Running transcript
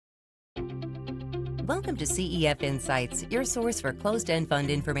Welcome to CEF Insights, your source for closed-end fund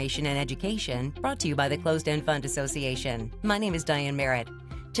information and education, brought to you by the Closed-End Fund Association. My name is Diane Merritt.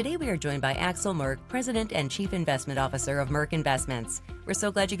 Today we are joined by Axel Merk, President and Chief Investment Officer of Merk Investments. We're so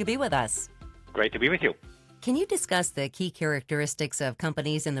glad you could be with us. Great to be with you. Can you discuss the key characteristics of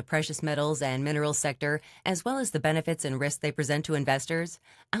companies in the precious metals and minerals sector, as well as the benefits and risks they present to investors?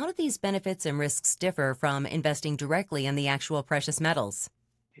 How do these benefits and risks differ from investing directly in the actual precious metals?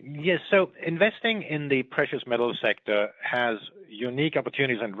 Yes, so investing in the precious metals sector has unique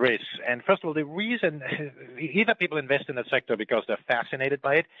opportunities and risks. And first of all, the reason either people invest in that sector because they're fascinated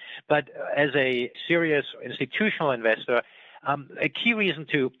by it, but as a serious institutional investor, a key reason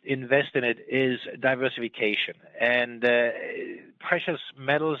to invest in it is diversification. And precious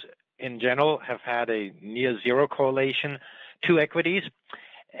metals in general have had a near zero correlation to equities.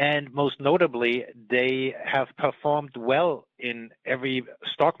 And most notably, they have performed well in every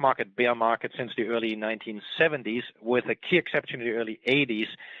stock market, bear market since the early 1970s, with a key exception in the early 80s,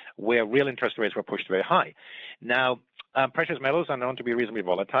 where real interest rates were pushed very high. Now, precious metals are known to be reasonably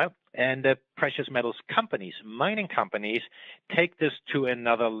volatile, and precious metals companies, mining companies, take this to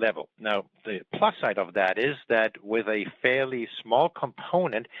another level. Now, the plus side of that is that with a fairly small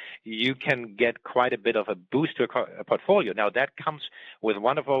component, you can get quite a bit of a boost to a portfolio. Now, that comes with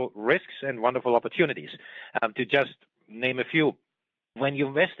wonderful risks and wonderful opportunities. To just name a few, when you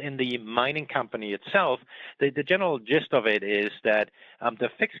invest in the mining company itself, the general gist of it is that the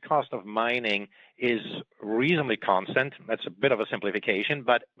fixed cost of mining is reasonably constant. That's a bit of a simplification,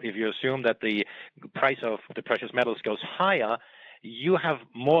 but if you assume that the price of the precious metals goes higher, you have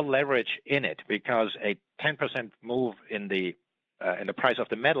more leverage in it because a 10% move in the price of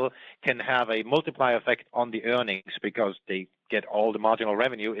the metal can have a multiplier effect on the earnings because they get all the marginal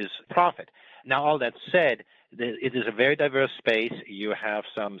revenue is profit. Now, all that said, it is a very diverse space. You have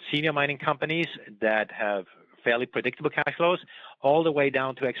some senior mining companies that have fairly predictable cash flows, all the way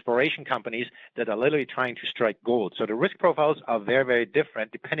down to exploration companies that are literally trying to strike gold. So the risk profiles are very, very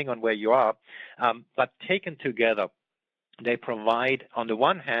different depending on where you are. But taken together, they provide, on the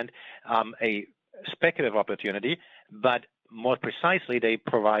one hand, a speculative opportunity, but more precisely, they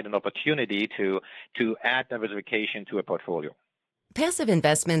provide an opportunity to add diversification to a portfolio. Passive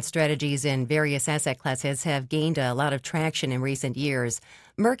investment strategies in various asset classes have gained a lot of traction in recent years.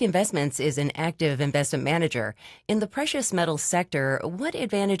 Merk Investments is an active investment manager. In the precious metals sector, what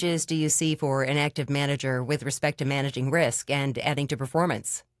advantages do you see for an active manager with respect to managing risk and adding to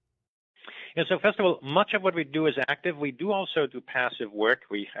performance? Yeah, so first of all, much of what we do is active. We do also do passive work.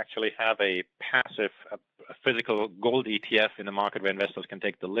 We actually have a passive physical gold ETF in the market where investors can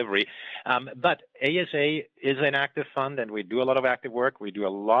take delivery. But ASA is an active fund, and we do a lot of active work. We do a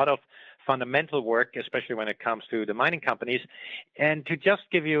lot of fundamental work, especially when it comes to the mining companies. And to just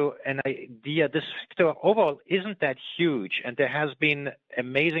give you an idea, this sector overall isn't that huge, and there has been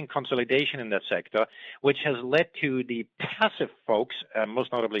amazing consolidation in that sector, which has led to the passive folks,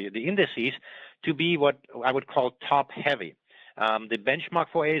 most notably the indices, to be what I would call top-heavy. The benchmark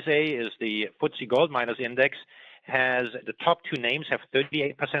for ASA is the FTSE Gold Miners Index. Has the top two names have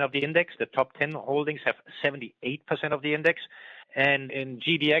 38% of the index. The top 10 holdings have 78% of the index. And in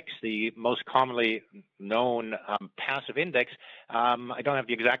GDX, the most commonly known passive index, I don't have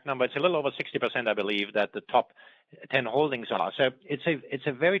the exact number. It's a little over 60%, I believe, that the top 10 holdings are. So it's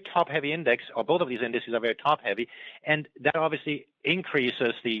a very top-heavy index, or both of these indices are very top-heavy, and that obviously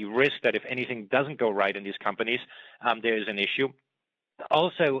increases the risk that if anything doesn't go right in these companies, there is an issue.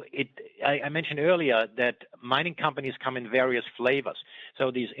 Also, I mentioned earlier that mining companies come in various flavors. So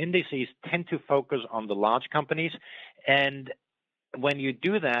these indices tend to focus on the large companies, and when you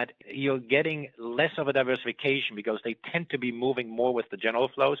do that, you're getting less of a diversification because they tend to be moving more with the general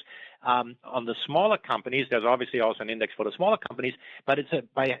flows. On the smaller companies, there's obviously also an index for the smaller companies, but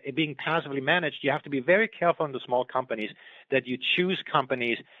by being passively managed, you have to be very careful on the small companies that you choose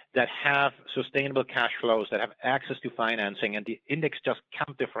companies that have sustainable cash flows, that have access to financing, and the index just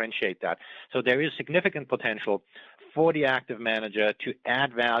can't differentiate that. So there is significant potential for the active manager to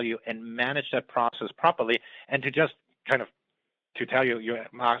add value and manage that process properly, and to just kind of to tell you, you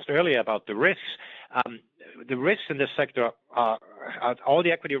asked earlier about the risks. The risks in this sector are all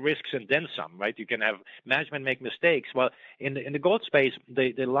the equity risks and then some, right? You can have management make mistakes. Well, in the gold space,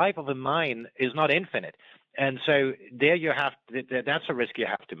 the life of a mine is not infinite. And so there you have, that's a risk you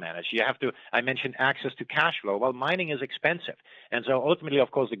have to manage. You have to, I mentioned access to cash flow. Well, mining is expensive. And so ultimately,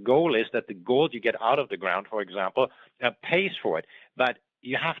 of course, the goal is that the gold you get out of the ground, for example, pays for it. But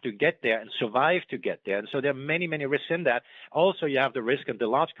you have to get there and survive to get there. And so there are many, many risks in that. Also, you have the risk, and the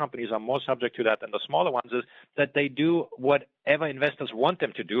large companies are more subject to that than the smaller ones, is that they do whatever investors want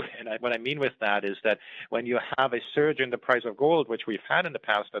them to do. And what I mean with that is that when you have a surge in the price of gold, which we've had in the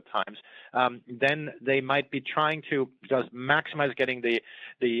past at times, then they might be trying to just maximize getting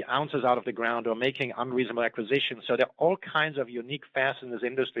the ounces out of the ground or making unreasonable acquisitions. So there are all kinds of unique facets in this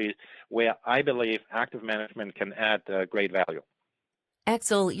industry where I believe active management can add great value.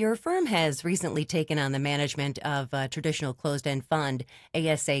 Axel, your firm has recently taken on the management of a traditional closed-end fund,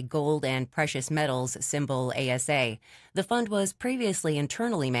 ASA Gold and Precious Metals, symbol ASA. The fund was previously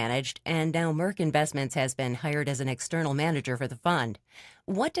internally managed, and now Merk Investments has been hired as an external manager for the fund.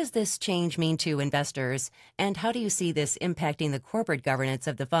 What does this change mean to investors, and how do you see this impacting the corporate governance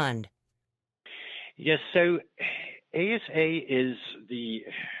of the fund? Yes, so ASA is the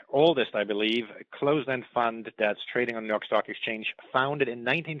oldest, I believe, closed-end fund that's trading on the New York Stock Exchange, founded in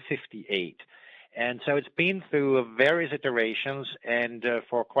 1958. And so it's been through various iterations, and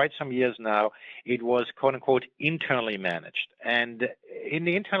for quite some years now, it was, quote-unquote, internally managed. And in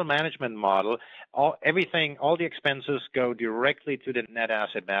the internal management model, all the expenses go directly to the net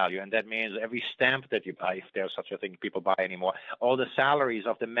asset value, and that means every stamp that you buy, if there's such a thing people buy anymore, all the salaries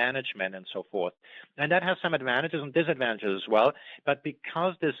of the management and so forth. And that has some advantages and disadvantages as well, but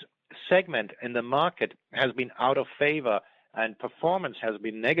because this segment in the market has been out of favor and performance has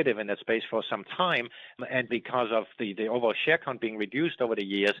been negative in that space for some time, and because of the overall share count being reduced over the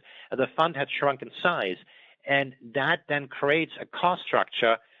years, the fund had shrunk in size. And that then creates a cost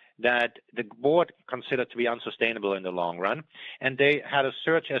structure that the board considered to be unsustainable in the long run. And they had a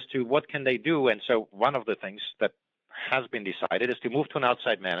search as to what can they do. And so one of the things that has been decided is to move to an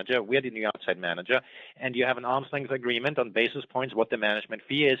outside manager. We're the new outside manager, and you have an arm's length agreement on basis points what the management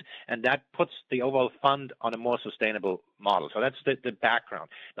fee is, and that puts the overall fund on a more sustainable model. So that's the background.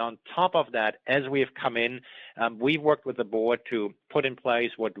 Now, on top of that, as we have come in, we've worked with the board to put in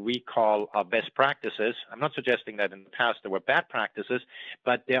place what we call our best practices. I'm not suggesting that in the past there were bad practices,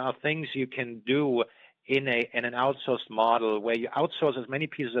 but there are things you can do in an outsourced model where you outsource as many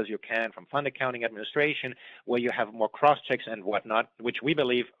pieces as you can, from fund accounting, administration, where you have more cross-checks and whatnot, which we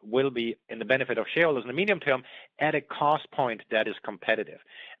believe will be in the benefit of shareholders in the medium term at a cost point that is competitive.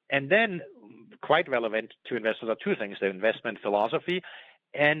 And then, quite relevant to investors are two things: the investment philosophy,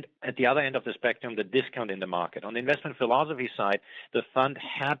 and at the other end of the spectrum, the discount in the market. On the investment philosophy side, the fund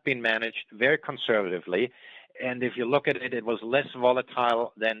had been managed very conservatively. And if you look at it, it was less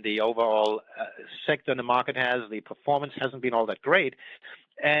volatile than the overall sector in the market has. The performance hasn't been all that great.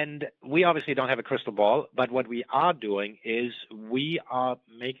 And we obviously don't have a crystal ball, but what we are doing is we are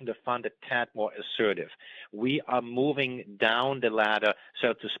making the fund a tad more assertive. We are moving down the ladder,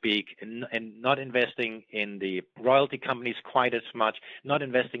 so to speak, and not investing in the royalty companies quite as much, not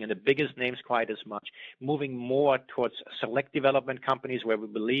investing in the biggest names quite as much, moving more towards select development companies where we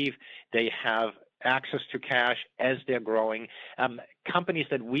believe they have access to cash as they're growing, companies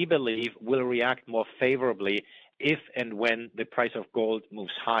that we believe will react more favorably if and when the price of gold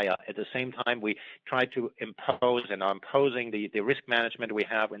moves higher. At the same time, we try to impose and are imposing the risk management we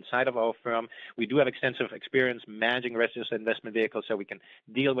have inside of our firm. We do have extensive experience managing registered investment vehicles, so we can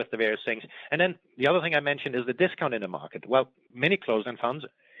deal with the various things. And then the other thing I mentioned is the discount in the market. Well, many closed-end funds,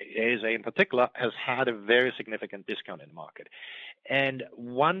 ASA in particular, has had a very significant discount in the market. And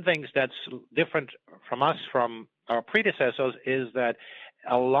one thing that's different from us, from our predecessors, is that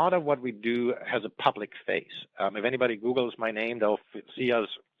a lot of what we do has a public face. If anybody Googles my name, they'll see us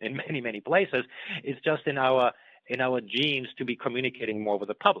in many, many places. It's just in our genes to be communicating more with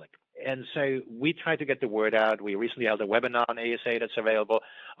the public. And so we try to get the word out. We recently held a webinar on ASA that's available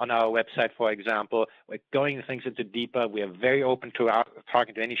on our website, for example. We're going things into deeper. We are very open to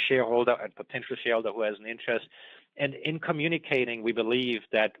talking to any shareholder and potential shareholder who has an interest. And in communicating, we believe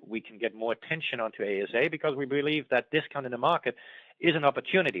that we can get more attention onto ASA because we believe that discount in the market is an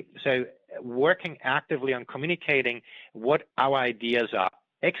opportunity. So working actively on communicating what our ideas are,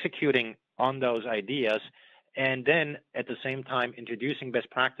 executing on those ideas, and then at the same time introducing best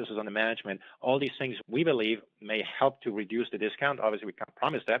practices on the management. All these things we believe may help to reduce the discount. Obviously, we can't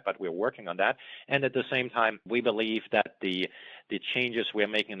promise that, but we're working on that. And at the same time, we believe that the changes we're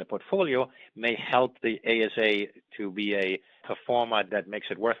making in the portfolio may help the ASA to be a performer that makes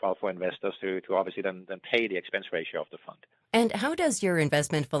it worthwhile for investors to obviously then pay the expense ratio of the fund. And how does your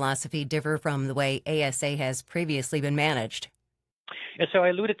investment philosophy differ from the way ASA has previously been managed? And so I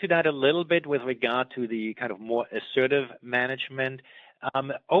alluded to that a little bit with regard to the kind of more assertive management.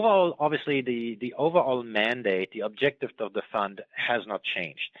 Overall, obviously, the overall mandate, the objective of the fund has not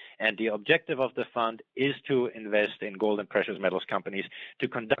changed. And the objective of the fund is to invest in gold and precious metals companies, to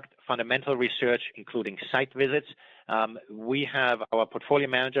conduct fundamental research, including site visits. We have our portfolio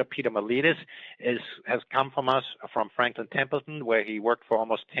manager, Peter Malides, has come from Franklin Templeton, where he worked for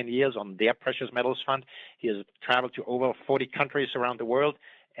almost 10 years on their precious metals fund. He has traveled to over 40 countries around the world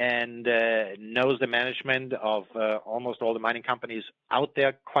and knows the management of almost all the mining companies out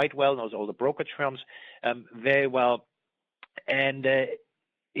there quite well, knows all the brokerage firms very well, and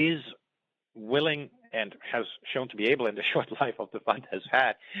is willing and has shown to be able in the short life of the fund has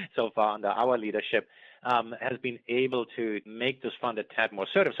had so far under our leadership, has been able to make this fund a tad more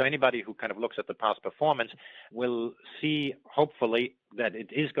assertive. So anybody who kind of looks at the past performance will see, hopefully, that it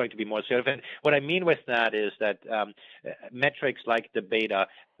is going to be more assertive. And what I mean with that is that metrics like the beta,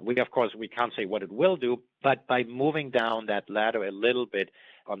 we can't say what it will do, but by moving down that ladder a little bit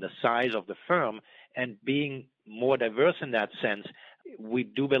on the size of the firm and being more diverse in that sense, we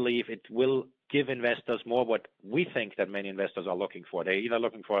do believe it will give investors more what we think that many investors are looking for. They're either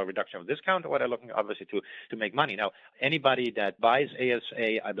looking for a reduction of discount or they're looking, obviously, to make money. Now, anybody that buys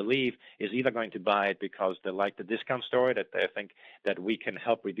ASA, I believe, is either going to buy it because they like the discount story, that they think that we can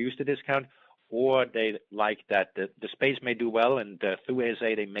help reduce the discount, or they like that the space may do well, and through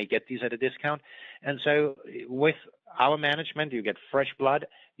ASA they may get these at a discount. And so with our management, you get fresh blood,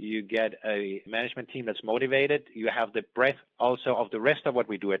 you get a management team that's motivated, you have the breadth also of the rest of what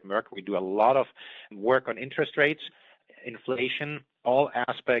we do at Merck. We do a lot of work on interest rates, inflation, all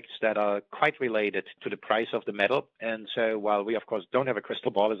aspects that are quite related to the price of the metal. And so while we, of course, don't have a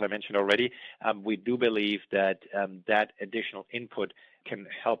crystal ball, as I mentioned already, we do believe that that additional input can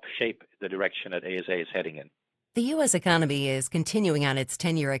help shape the direction that ASA is heading in. The U.S. economy is continuing on its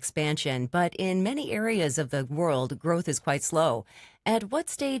 10-year expansion, but in many areas of the world, growth is quite slow. At what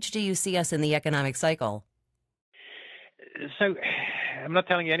stage do you see us in the economic cycle? So I'm not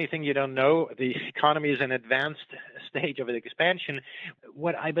telling you anything you don't know. The economy is in an advanced stage of expansion.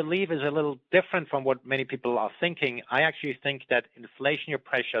 What I believe is a little different from what many people are thinking. I actually think that inflationary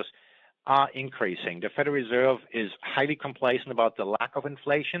pressures are increasing. The Federal Reserve is highly complacent about the lack of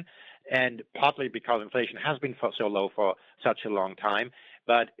inflation, and partly because inflation has been so low for such a long time.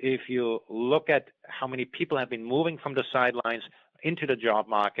 But if you look at how many people have been moving from the sidelines into the job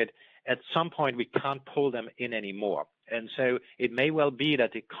market, at some point we can't pull them in anymore. And so it may well be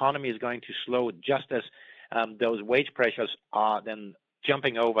that the economy is going to slow just as those wage pressures are then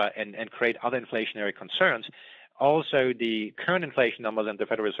jumping over and create other inflationary concerns. Also, the current inflation numbers, and the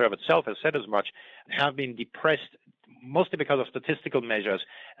Federal Reserve itself has said as much, have been depressed mostly because of statistical measures.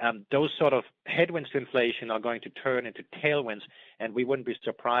 Those sort of headwinds to inflation are going to turn into tailwinds, and we wouldn't be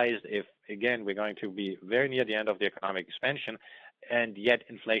surprised if, again, we're going to be very near the end of the economic expansion, and yet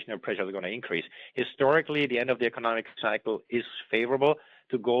inflationary pressures are going to increase. Historically, the end of the economic cycle is favorable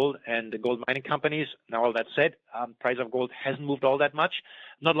to gold and the gold mining companies. Now, all that said, price of gold hasn't moved all that much.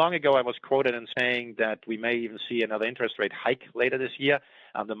 Not long ago, I was quoted in saying that we may even see another interest rate hike later this year.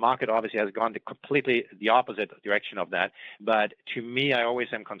 The market obviously has gone completely the opposite direction of that. But to me, I always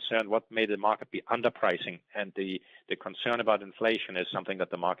am concerned what may the market be underpricing, and the concern about inflation is something that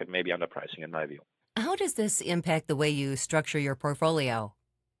the market may be underpricing, in my view. How does this impact the way you structure your portfolio?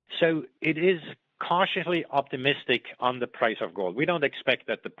 So it is cautiously optimistic on the price of gold. We don't expect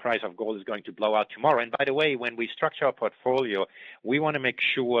that the price of gold is going to blow out tomorrow. And by the way, when we structure our portfolio, we want to make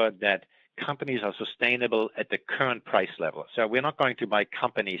sure that companies are sustainable at the current price level. So we're not going to buy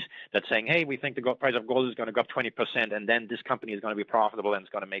companies that saying, hey, we think the price of gold is going to go up 20%, and then this company is going to be profitable and it's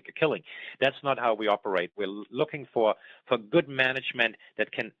going to make a killing. That's not how we operate. We're looking for good management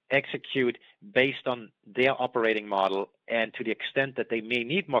that can execute based on their operating model, and to the extent that they may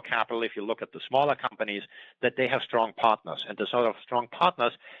need more capital, if you look at the smaller companies, that they have strong partners. And the sort of strong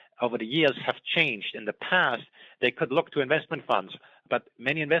partners over the years have changed. In the past, they could look to investment funds, but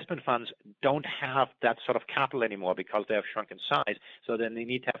many investment funds don't have that sort of capital anymore because they have shrunk in size, so then they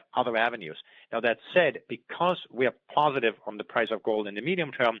need to have other avenues. Now, that said, because we are positive on the price of gold in the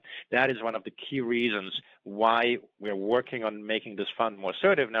medium term, that is one of the key reasons why we're working on making this fund more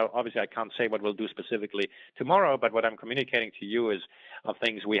assertive. Now, obviously, I can't say what we'll do specifically tomorrow, but what I'm communicating to you is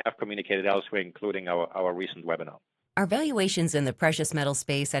things we have communicated elsewhere, including our recent webinar. Are valuations in the precious metal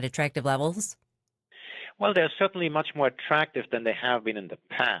space at attractive levels? Well, they're certainly much more attractive than they have been in the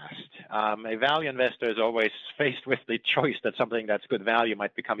past. A value investor is always faced with the choice that something that's good value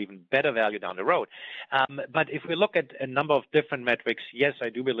might become even better value down the road. But if we look at a number of different metrics, yes, I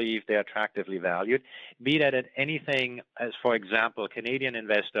do believe they're attractively valued. Be that at anything as, for example, Canadian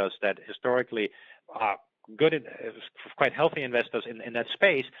investors that historically are quite healthy investors in that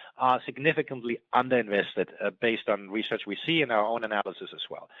space are significantly underinvested based on research we see in our own analysis as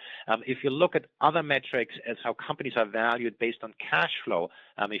well. If you look at other metrics as how companies are valued based on cash flow,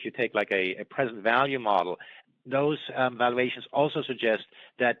 if you take like a present value model, those valuations also suggest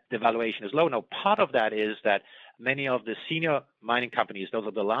that the valuation is low. Now, part of that is that many of the senior mining companies, those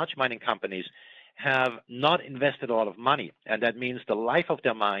are the large mining companies, have not invested a lot of money, and that means the life of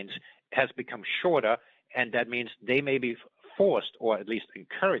their mines has become shorter, and that means they may be forced or at least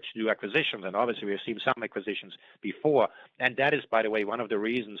encouraged to do acquisitions. And obviously, we've seen some acquisitions before. And that is, by the way, one of the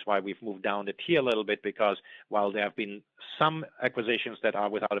reasons why we've moved down the tier a little bit, because while there have been some acquisitions that are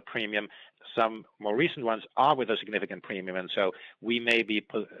without a premium, some more recent ones are with a significant premium. And so we may be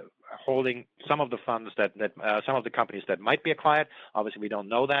holding some of the funds some of the companies that might be acquired. Obviously, we don't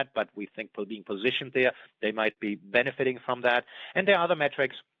know that, but we think being positioned there, they might be benefiting from that. And there are other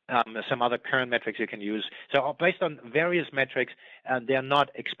metrics. Some other current metrics you can use. So based on various metrics, they're not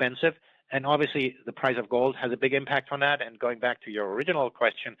expensive. And obviously, the price of gold has a big impact on that. And going back to your original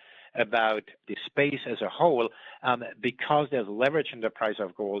question about the space as a whole, because there's leverage in the price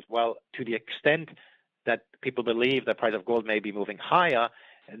of gold, well, to the extent that people believe the price of gold may be moving higher,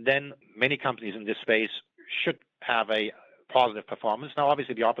 then many companies in this space should have a positive performance. Now,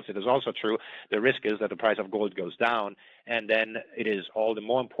 obviously, the opposite is also true. The risk is that the price of gold goes down, and then it is all the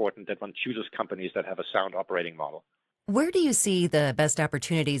more important that one chooses companies that have a sound operating model. Where do you see the best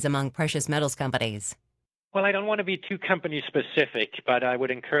opportunities among precious metals companies? Well, I don't want to be too company specific, but I would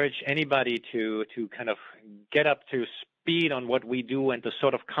encourage anybody to kind of get up to speed on what we do and the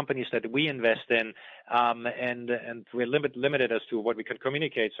sort of companies that we invest in, and we're limited as to what we can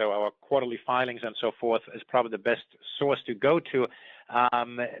communicate. So our quarterly filings and so forth is probably the best source to go to.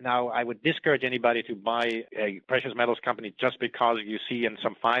 Now, I would discourage anybody to buy a precious metals company just because you see in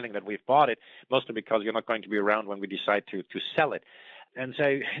some filing that we've bought it, mostly because you're not going to be around when we decide to sell it. And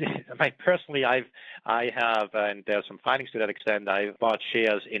so, personally, I have, and there's some findings to that extent, I've bought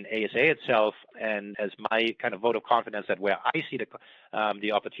shares in ASA itself, and as my kind of vote of confidence that where I see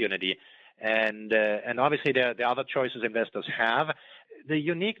the opportunity, and obviously there are other choices investors have. The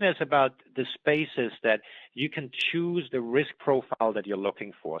uniqueness about the space is that you can choose the risk profile that you're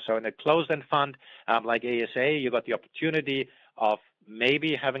looking for. So in a closed-end fund like ASA, you got the opportunity of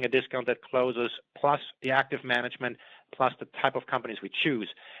maybe having a discount that closes, plus the active management, plus the type of companies we choose.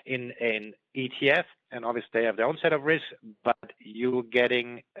 In an ETF, and obviously they have their own set of risks, but you're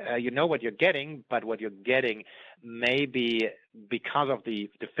getting, you know what you're getting, but what you're getting may be, because of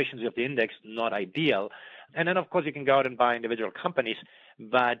the deficiency of the index, not ideal. And then, of course, you can go out and buy individual companies,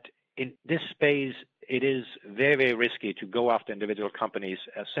 but in this space, it is very, very risky to go after individual companies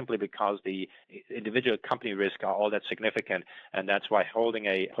simply because the individual company risks are all that significant, and that's why holding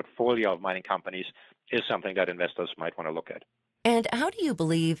a portfolio of mining companies is something that investors might want to look at. And how do you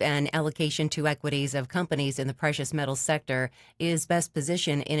believe an allocation to equities of companies in the precious metals sector is best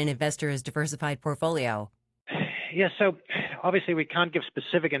positioned in an investor's diversified portfolio? Yes, so obviously we can't give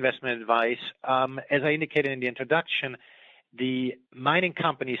specific investment advice. As I indicated in the introduction, the mining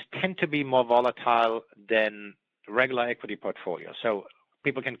companies tend to be more volatile than regular equity portfolios. So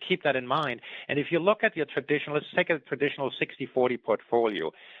people can keep that in mind. And if you look at your traditional, let's take a traditional 60-40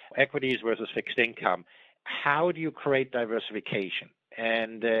 portfolio, equities versus fixed income, how do you create diversification?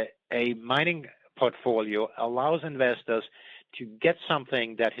 And a mining portfolio allows investors to get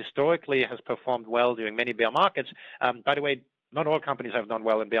something that historically has performed well during many bear markets. By the way, not all companies have done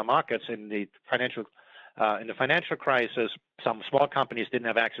well in bear markets. In the financial crisis, some small companies didn't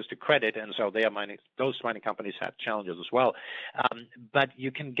have access to credit, and so those mining companies had challenges as well. But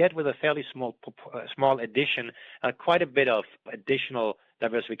you can get with a fairly small addition quite a bit of additional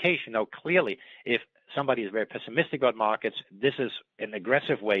diversification. Now, clearly, if somebody is very pessimistic about markets, this is an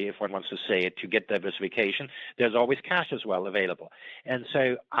aggressive way, if one wants to say it, to get diversification. There's always cash as well available. And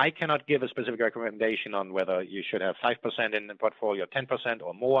so I cannot give a specific recommendation on whether you should have 5% in the portfolio, 10%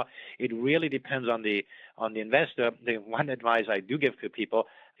 or more. It really depends on the investor. The one advice I do give to people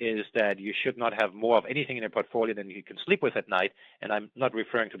is that you should not have more of anything in your portfolio than you can sleep with at night. And I'm not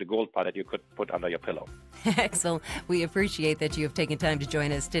referring to the gold part that you could put under your pillow. Axel, we appreciate that you have taken time to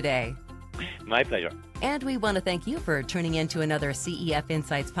join us today. My pleasure. And we want to thank you for tuning in to another CEF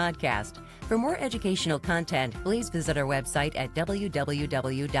Insights podcast. For more educational content, please visit our website at www.cefa.com.